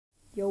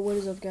Yo, what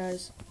is up,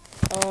 guys?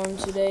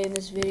 Today in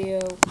this video,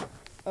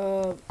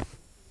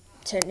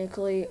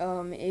 technically,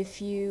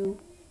 if you,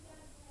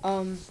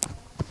 about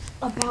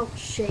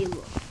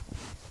Shayla.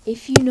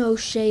 If you know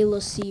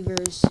Shayla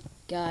Sievers,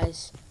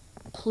 guys,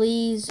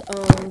 please,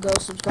 go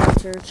subscribe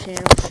to her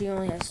channel. She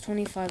only has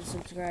 25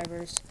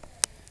 subscribers.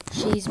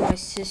 She's my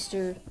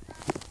sister.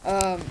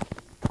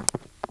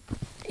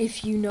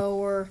 If you know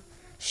her,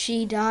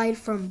 she died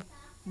from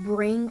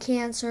brain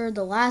cancer.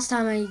 The last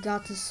time I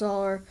got to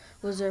saw her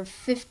was her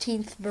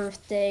 15th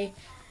birthday.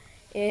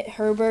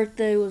 Her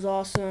birthday was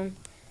awesome.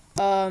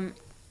 I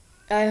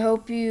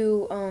hope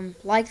you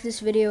like this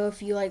video.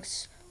 If you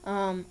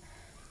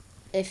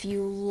if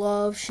you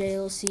love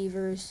Shayla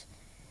Sievers.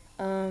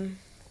 I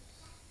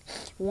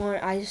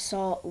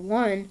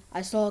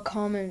saw a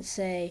comment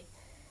say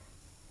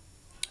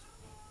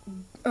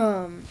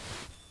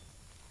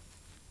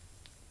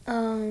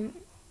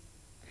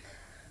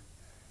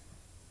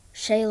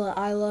Shayla,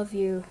 I love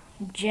you.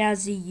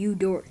 Jazzy, you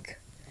dork.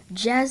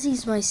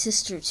 Jazzy's my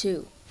sister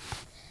too.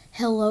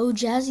 Hello,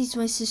 Jazzy's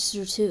my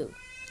sister too.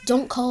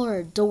 Don't call her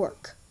a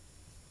dork.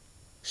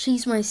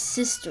 She's my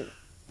sister.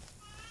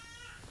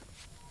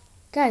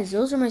 Guys,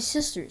 those are my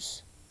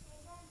sisters.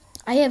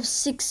 I have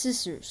 6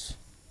 sisters.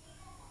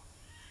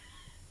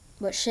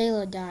 But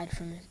Shayla died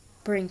from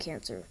brain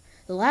cancer.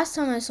 The last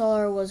time I saw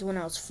her was when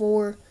I was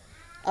 4.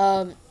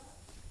 I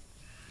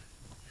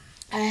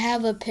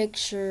have a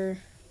picture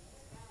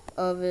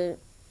of it,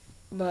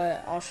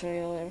 but I'll show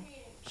you later.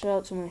 Shout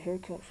out to my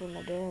haircut from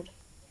my dad.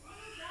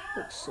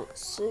 Looks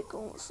sick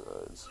on the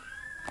sides.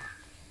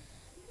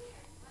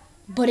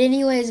 But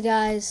anyways,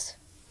 guys,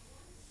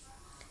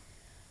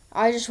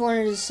 I just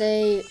wanted to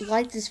say,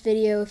 like this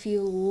video if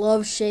you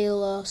love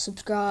Shayla,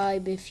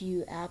 subscribe if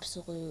you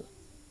absolutely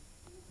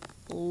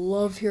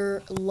love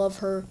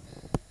her.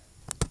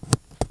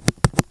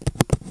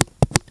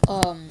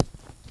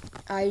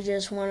 I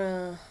just want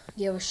to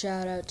give a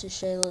shout out to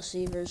Shayla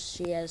Sievers.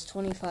 She has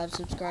 25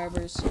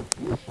 subscribers.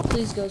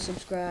 Please go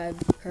subscribe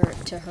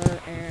to her,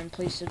 and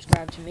please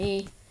subscribe to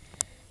me.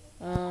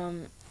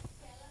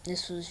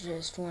 This was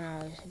just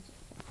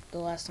the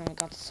last time I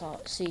got to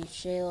see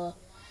Shayla.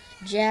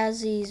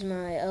 Jazzy's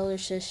my elder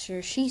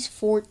sister. She's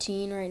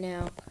 14 right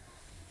now.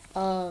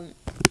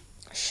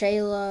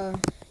 Shayla,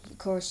 of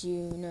course,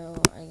 you know,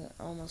 I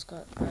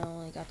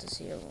only got to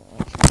see her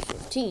when she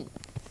was 15.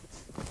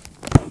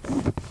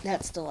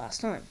 That's the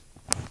last time.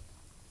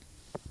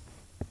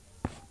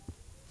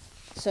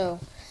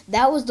 So,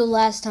 that was the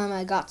last time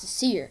I got to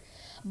see her.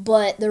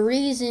 But the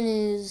reason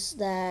is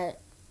that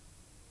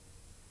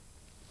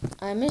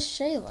I miss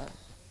Shayla.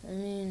 I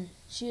mean,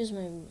 she was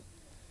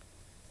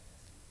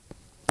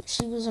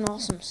an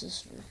awesome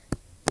sister.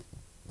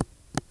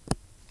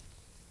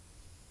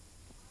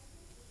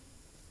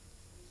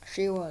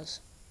 She was.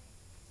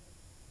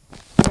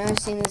 And I've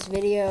seen this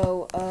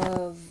video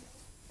of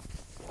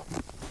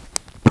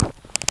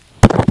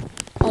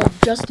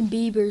Justin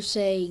Bieber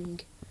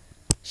saying,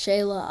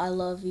 Shayla, I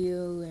love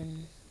you,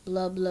 and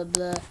blah, blah,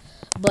 blah.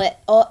 But,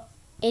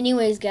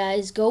 anyways,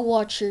 guys, go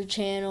watch your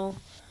channel.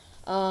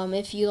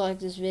 If you like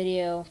this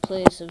video,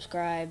 please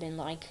subscribe and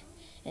like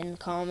and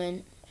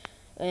comment.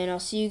 And I'll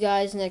see you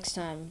guys next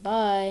time.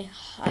 Bye.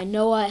 I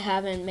know I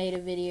haven't made a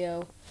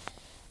video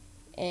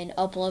and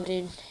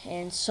uploaded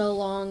in so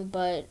long,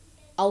 but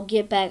I'll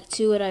get back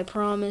to it, I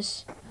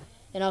promise.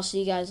 And I'll see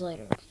you guys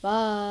later.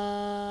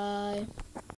 Bye.